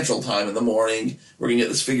 7:30 Central Time in the morning. We're going to get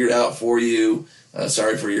this figured out for you.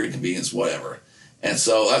 Sorry for your inconvenience, whatever. And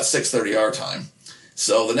so that's 6:30 our time.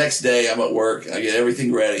 So the next day I'm at work, and I get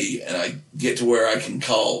everything ready, and I get to where I can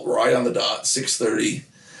call right on the dot, 6:30.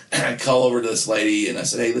 I call over to this lady, and I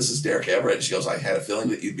said, hey, this is Derek Everett. And she goes, I had a feeling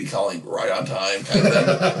that you'd be calling right on time, kind of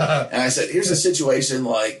thing. And I said, here's the situation,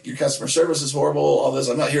 like, your customer service is horrible, all this.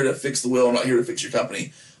 I'm not here to fix the wheel. I'm not here to fix your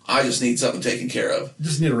company. I just need something taken care of.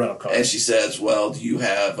 Just need a rental car. And she says, well, do you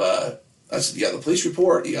have, I said, you got the police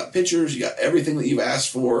report, you got pictures, you got everything that you've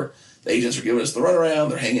asked for. The agents are giving us the runaround.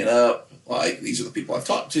 They're hanging up. Like, these are the people I've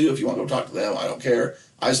talked to. If you want to go talk to them, I don't care.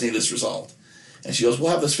 I just need this resolved. And she goes,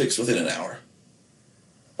 we'll have this fixed within an hour.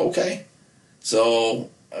 Okay. So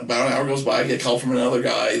about an hour goes by, I get a call from another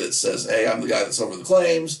guy that says, hey, I'm the guy that's over the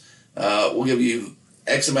claims. We'll give you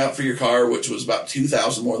X amount for your car, which was about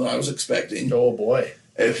 $2,000 more than I was expecting. Oh, boy.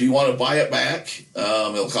 If you want to buy it back,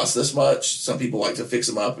 it'll cost this much. Some people like to fix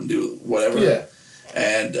them up and do whatever. Yeah.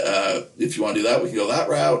 And if you want to do that, we can go that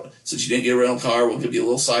route. Since you didn't get a rental car, we'll give you a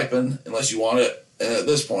little stipend unless you want it. And at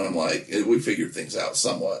this point, I'm like, we figured things out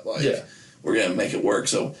somewhat. Like, Yeah. we're going to make it work.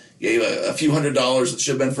 So gave a few $100s that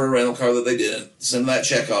should have been for a rental car that they didn't. Send them that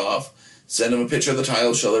check off. Send them a picture of the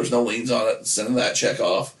title, show there's no liens on it. Send them that check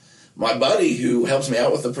off. My buddy who helps me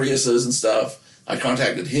out with the Priuses and stuff, I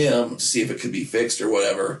contacted him to see if it could be fixed or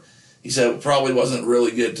whatever. He said it probably wasn't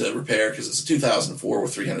really good to repair because it's a 2004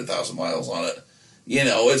 with 300,000 miles on it. You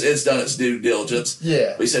know, it's done its due diligence.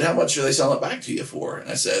 Yeah. But he said, how much are they selling it back to you for?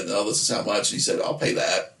 And I said, no, this is how much. And he said, I'll pay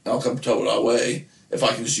that. I'll come tow it away if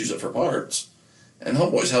I can just use it for parts. And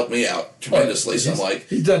Homeboy's helped me out tremendously. So I'm like,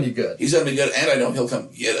 He's done you good. he's done me good, and I know he'll come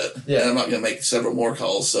get it. Yeah. And I'm not going to make several more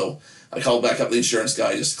calls. So I called back up the insurance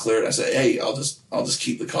guy just to clear it. I said, hey, I'll just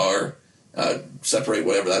keep the car, separate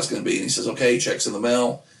whatever that's going to be. And he says, okay, checks in the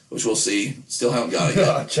mail, which we'll see. Still haven't got it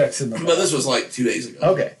yet. Checks in the mail. But this was like 2 days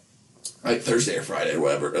ago. Okay. Like Thursday or Friday or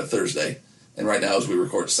whatever, Thursday. And right now as we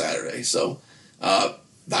record Saturday. So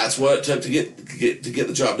that's what it took to get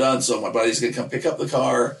the job done. So my buddy's going to come pick up the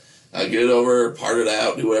car, get it over, part it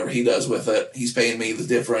out, do whatever he does with it. He's paying me the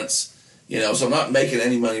difference, you know. So I'm not making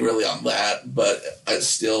any money really on that, but it's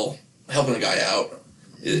still helping a guy out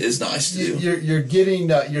is nice to do. You're getting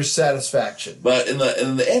your satisfaction. But in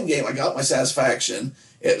the end game, I got my satisfaction.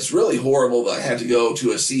 It's really horrible that I had to go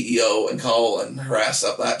to a CEO and call and harass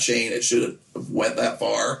up that chain. It should have went that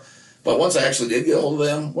far. But once I actually did get a hold of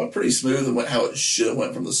them, went pretty smooth and went how it should have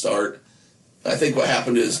went from the start. I think what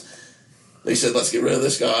happened is they said, let's get rid of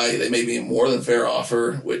this guy. They made me a more than fair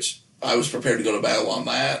offer, which I was prepared to go to battle on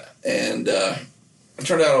that. And it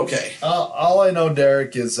turned out okay. All I know,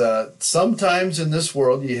 Derek, is sometimes in this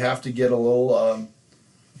world you have to get a little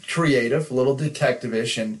creative, a little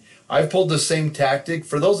detective-ish, and I've pulled the same tactic.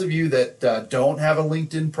 For those of you that don't have a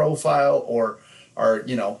LinkedIn profile or are,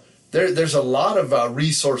 you know, there's a lot of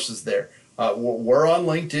resources there. We're on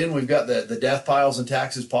LinkedIn. We've got the Death Piles and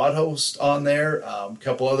Taxes pod host on there, a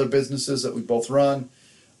couple other businesses that we both run.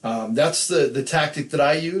 That's the tactic that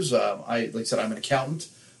I use. Like I said, I'm an accountant.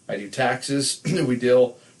 I do taxes. We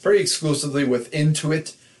deal very exclusively with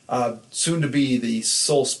Intuit, soon to be the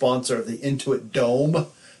sole sponsor of the Intuit Dome,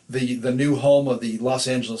 the new home of the Los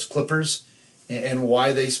Angeles Clippers, and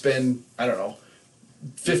why they spend, I don't know,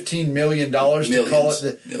 $15 million to call it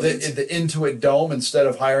the Intuit Dome instead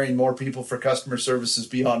of hiring more people for customer services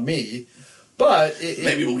beyond me. But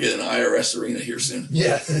Maybe we'll get an IRS arena here soon.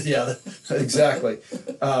 yeah, exactly.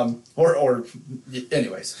 Or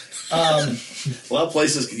anyways. A lot of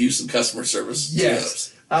places could use some customer service.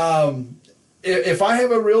 Yes. If I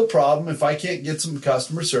have a real problem, if I can't get some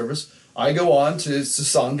customer service, I go on to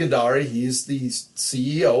Sasan Gadari. He's the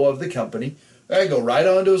CEO of the company. I go right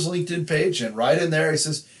onto his LinkedIn page, and right in there he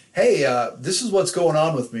says, hey, this is what's going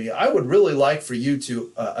on with me. I would really like for you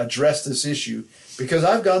to address this issue because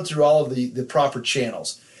I've gone through all of the proper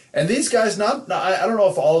channels. And these guys, I don't know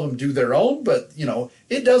if all of them do their own, but, you know,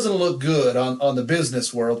 it doesn't look good on the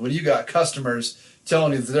business world when you got customers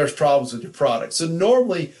telling you that there's problems with your product. So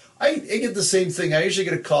normally I get the same thing. I usually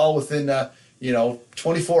get a call within,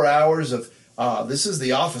 24 hours of this is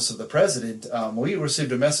the office of the president. We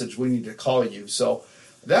received a message. We need to call you. So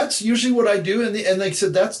that's usually what I do. And like I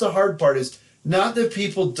said, that's the hard part, is not that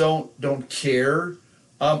people don't care.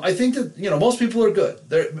 I think that, most people are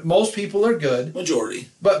good. Most people are good. Majority.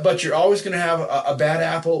 But you're always going to have a bad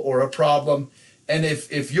apple or a problem. And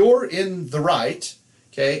if you're in the right,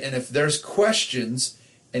 okay, and if there's questions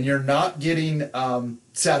and you're not getting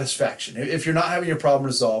satisfaction, if you're not having your problem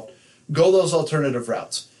resolved, go those alternative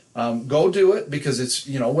routes. Go do it, because it's,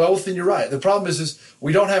 well within your right. The problem is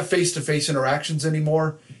we don't have face-to-face interactions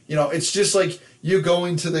anymore. It's just like you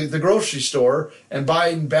going to the grocery store and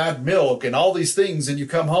buying bad milk and all these things, and you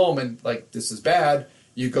come home and, like, this is bad.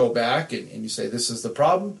 You go back and you say, this is the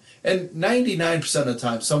problem. And 99% of the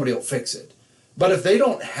time, somebody will fix it. But if they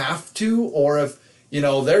don't have to, or if,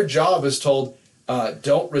 their job is told,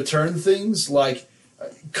 don't return things, like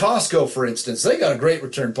Costco, for instance, they got a great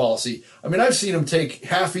return policy. I mean, I've seen them take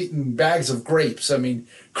half-eaten bags of grapes. I mean,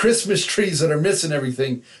 Christmas trees that are missing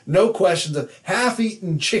everything, no questions.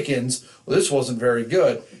 Half-eaten chickens, well, this wasn't very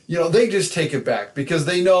good. They just take it back because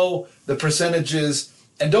they know the percentages,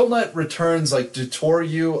 and don't let returns like detour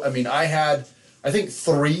you. I mean, I had, I think,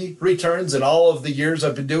 3 returns in all of the years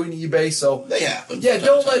I've been doing eBay. So they happen. Yeah,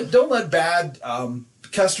 don't let bad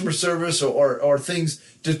customer service or things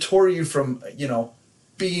detour you from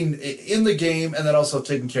being in the game, and then also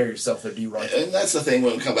taking care of yourself. There, D-Roy. And that's the thing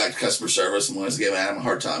when we come back to customer service, and when I was giving Adam a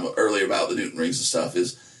hard time earlier about the Newton rings and stuff,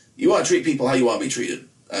 is you want to treat people how you want to be treated,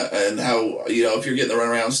 and how if you're getting the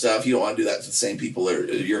runaround stuff, you don't want to do that to the same people that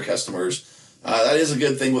are your customers. That is a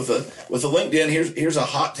good thing with the LinkedIn. Here's a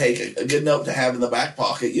hot take, a good note to have in the back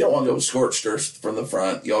pocket. You don't want to go scorched earth from the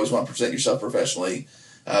front. You always want to present yourself professionally.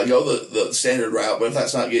 Go the standard route, but if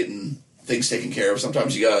that's not getting things taken care of,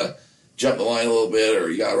 sometimes you gotta jump the line a little bit,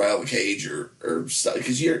 or you gotta rattle the cage, or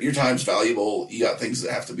because your time's valuable. You got things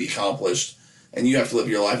that have to be accomplished, and you have to live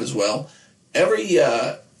your life as well.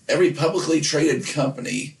 Every publicly traded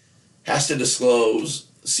company has to disclose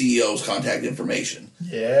CEO's contact information.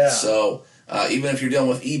 Yeah. So even if you're dealing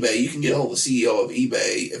with eBay, you can get a hold of the CEO of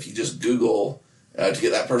eBay if you just Google to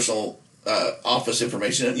get that personal office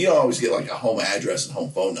information. And you don't always get like a home address and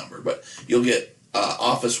home phone number, but you'll get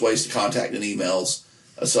office ways to contact and emails.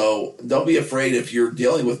 So don't be afraid if you're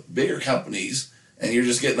dealing with bigger companies and you're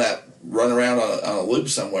just getting that run around on a loop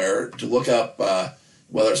somewhere, to look up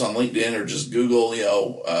whether it's on LinkedIn or just Google,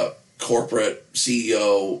 corporate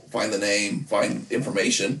CEO, find the name, find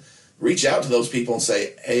information, reach out to those people and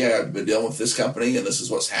say, hey, I've been dealing with this company and this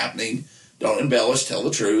is what's happening. Don't embellish, tell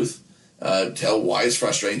the truth, tell why it's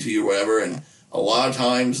frustrating to you or whatever. And a lot of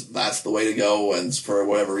times that's the way to go, and for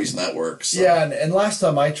whatever reason that works. So. Yeah, and last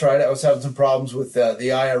time I tried it, I was having some problems with the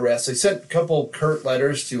IRS. I sent a couple curt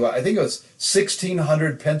letters to, I think it was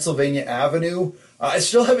 1600 Pennsylvania Avenue. I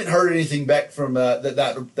still haven't heard anything back from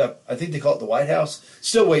that. I think they call it the White House.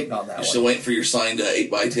 Still waiting on that. You're still waiting for your signed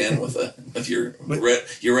 8x10 with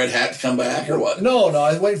your red hat to come back, or what? No,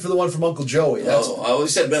 I was waiting for the one from Uncle Joey. You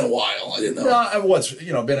said it's been a while. I didn't know. No, what's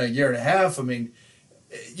been a year and a half. I mean,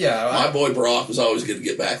 yeah. My boy Barack was always going to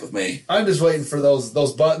get back with me. I'm just waiting for those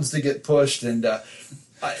buttons to get pushed. And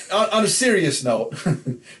on a serious note,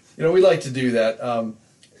 we like to do that.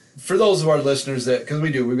 For those of our listeners because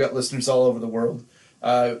we've got listeners all over the world.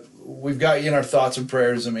 We've got you in our thoughts and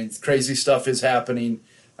prayers. I mean, crazy stuff is happening.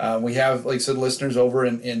 We have, like I said, listeners over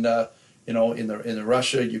in the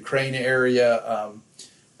Russia, Ukraine area.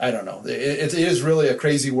 I don't know. It is really a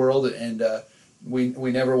crazy world, and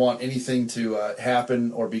we never want anything to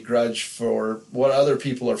happen or begrudge for what other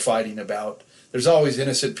people are fighting about. There's always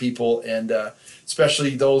innocent people, and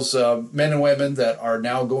especially those men and women that are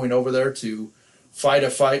now going over there to fight a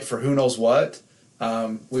fight for who knows what.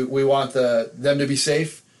 We want them to be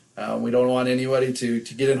safe. We don't want anybody to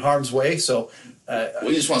get in harm's way. So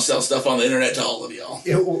we just want to sell stuff on the internet to all of y'all.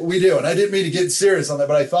 We do, and I didn't mean to get serious on that,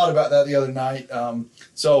 but I thought about that the other night.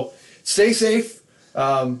 So stay safe,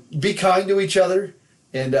 be kind to each other,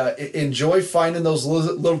 and enjoy finding those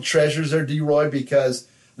little treasures there, D-Roy, because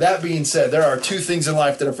that being said, there are 2 things in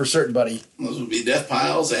life that are for certain, buddy. Those would be death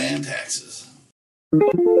piles and taxes.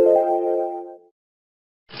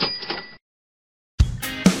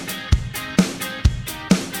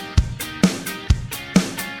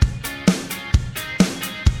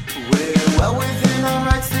 Well within our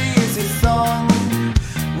rights to use this song.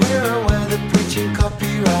 We're aware that preaching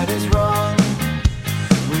copyright is wrong.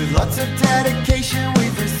 With lots of dedication,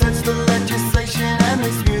 we've researched the legislation, and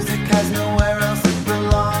this music has nowhere else it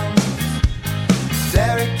belongs.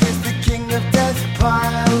 Derek is the king of death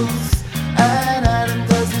piles, and Adam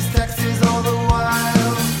does his taxes all the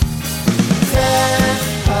while.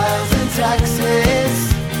 Death piles and taxes,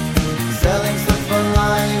 selling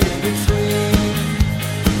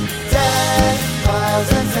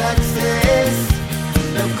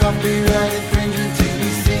copyright infringement to be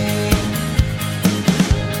seen.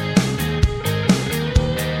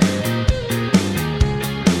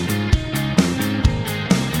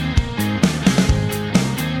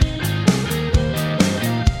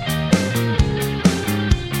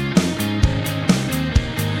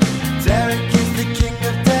 Derek is the king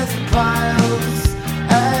of death piles,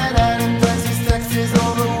 and Adam does his taxes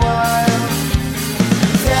all the while.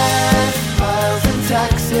 Death piles and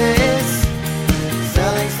taxes,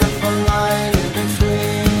 selling stuff online in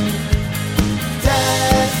between.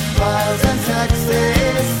 Death piles and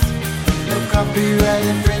taxes, no copyright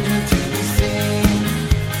infringement to be seen.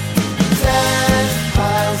 Death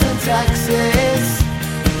piles and taxes,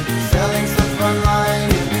 selling stuff online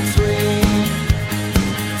in between.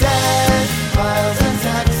 Death piles and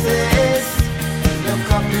taxes, no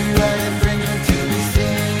copyright infringement to be seen.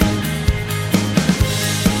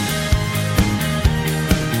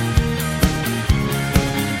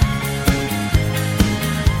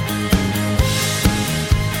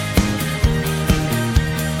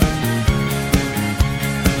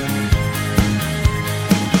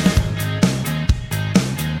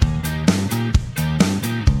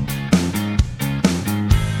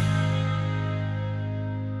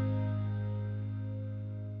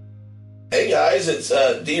 Hey guys, it's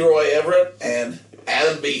D-Roy Everett and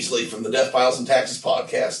Adam Beasley from the Death Piles and Taxes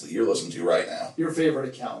podcast that you're listening to right now. Your favorite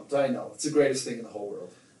account. I know. It's the greatest thing in the whole world.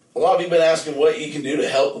 A lot of you have been asking what you can do to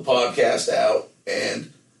help the podcast out,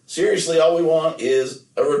 and seriously, all we want is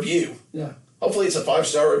a review. Yeah. Hopefully it's a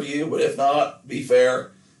 5-star review, but if not, be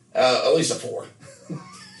fair, at least a 4.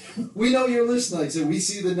 We know you're listening. Like I said, we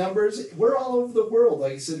see the numbers. We're all over the world.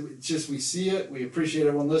 Like I said, it's just we see it. We appreciate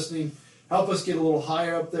everyone listening. Help us get a little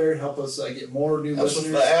higher up there. Help us get more new Helps with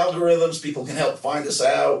listeners. the algorithms. People can help find us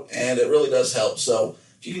out, and it really does help. So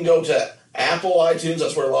if you can go to Apple iTunes,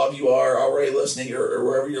 that's where a lot of you are already listening, or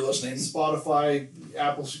wherever you're listening. Spotify,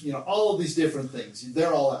 Apple, all of these different things.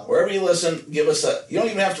 They're all out. Wherever you listen, give us you don't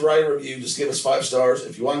even have to write a review, just give us 5 stars.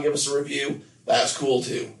 If you want to give us a review, that's cool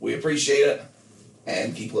too. We appreciate it,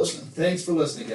 and keep listening. Thanks for listening, guys.